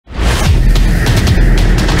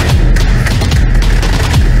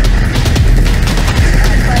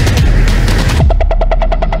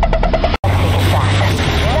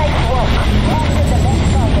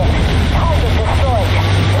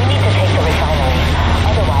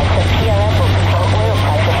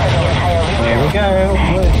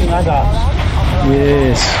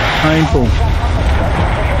Yes, painful.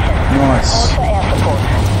 Nice.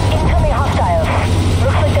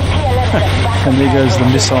 And there goes the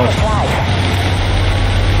missile.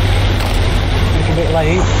 It's a bit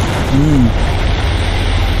late.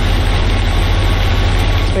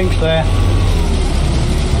 Sphinx there.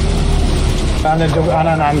 And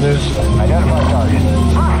an Anders. Identify target.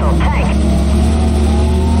 Hostile tank.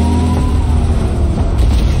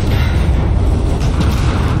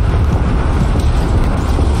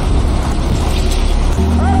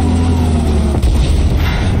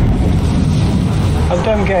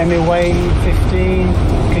 Don't get him away 15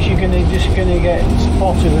 because you're just gonna get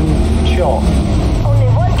spotted and shot. Only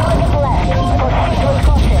one target left. Proceed with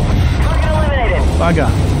caution. Target eliminated. Bugger.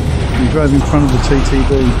 He drove in front of the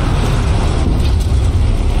TTB.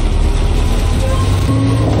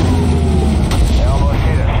 They almost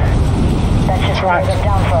hit us. That should drag them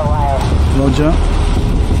down for a while. Roger.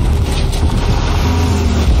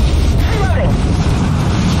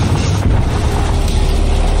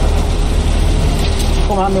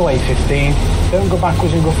 Come out of the way 15. Don't go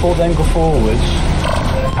backwards and go forward, then go forwards.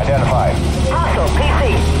 Identified. Hostile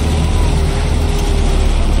PC.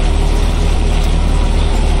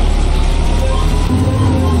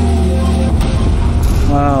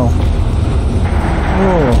 Wow.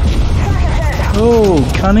 Oh,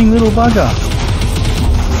 cunning little bugger.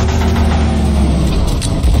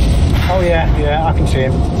 Oh yeah, I can see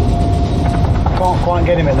him. I can't quite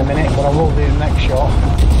get him in a minute, but I will do the next shot.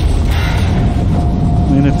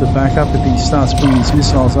 We're going to have to back up if he starts bringing his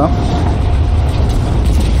missiles up.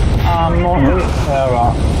 I'm not really...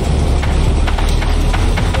 Alright.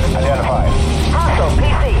 Identified. Hostile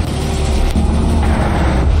PC.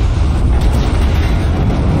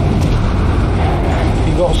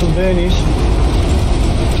 You got some burnies.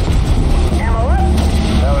 Ammo up.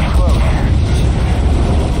 That was close.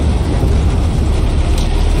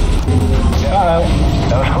 Hello.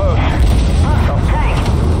 That was close. Hostile tank.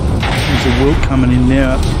 There's a Wilt coming in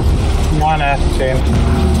now. Mine out, Tim.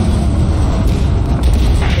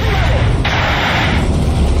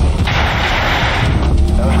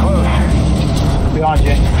 That was close. Behind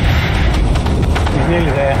you. He's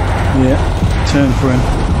nearly there. Yeah, turn for him.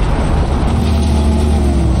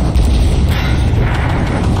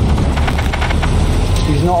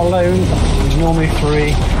 He's not alone. He's normally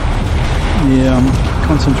 3. Yeah, I'm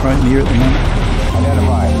concentrating here at the moment.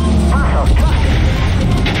 Identified. Hostile truck.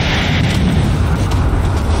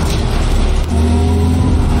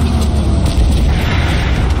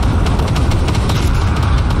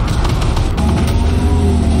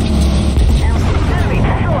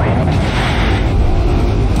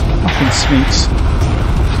 Fucking Sphinx.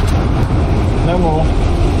 No more.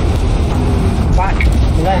 Back,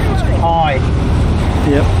 left, high.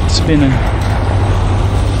 Yep, spinning.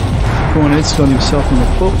 Cornet's got himself in the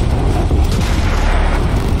foot.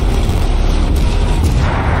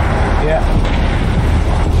 Yeah.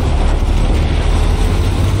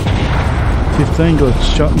 15 got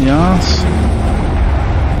shot in the arse.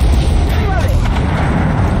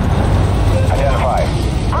 Identified.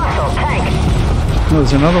 Hostile tank. Oh,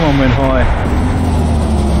 there's another one went high.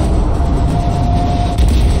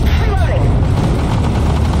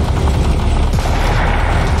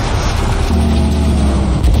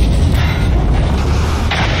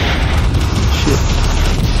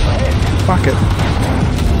 Fuck it.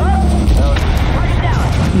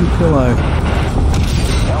 You pillow.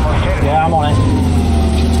 Yeah, I'm on it.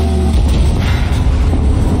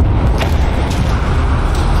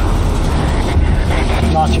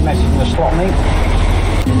 Nice you messing the slot, mate.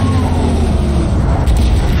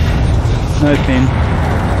 No pin.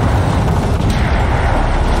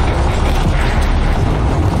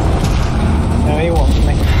 No, he wants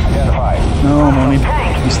me. Identified. No, I'm on him.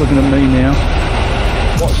 He's looking at me now.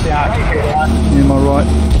 What's the attitude like? Yeah, my right.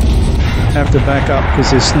 Have to back up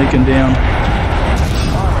because they're sneaking down.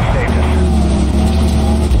 Armor status.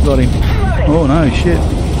 Got him. Oh no, shit.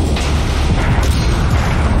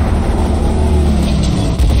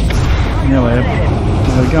 Now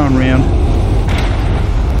they're going round.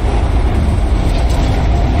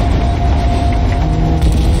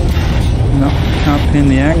 No, can't pin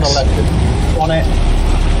the axe. On the left, on it.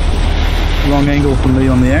 Wrong angle for me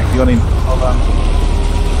on the axe. Got him. Hold on.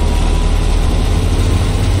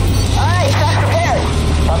 Alright, that's repaired.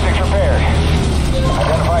 Subject's repaired.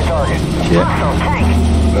 Identify target. Yeah. Hostile tank.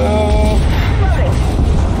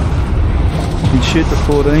 Can shoot the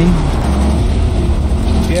 14.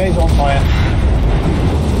 Yeah, he's on fire.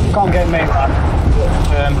 Can't get main round.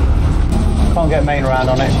 Can't get main round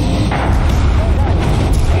on it.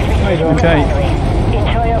 Okay.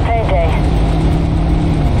 Enjoy your payday.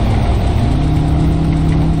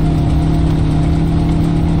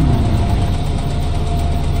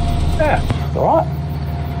 Alright.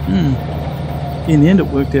 In the end, it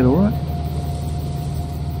worked out all right.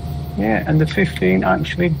 Yeah, and the 15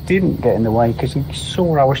 actually didn't get in the way because he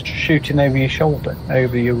saw I was shooting over your shoulder,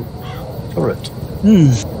 over your turret.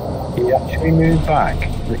 He actually moved back,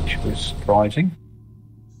 which was surprising.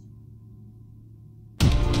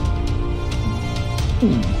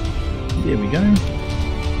 There we go.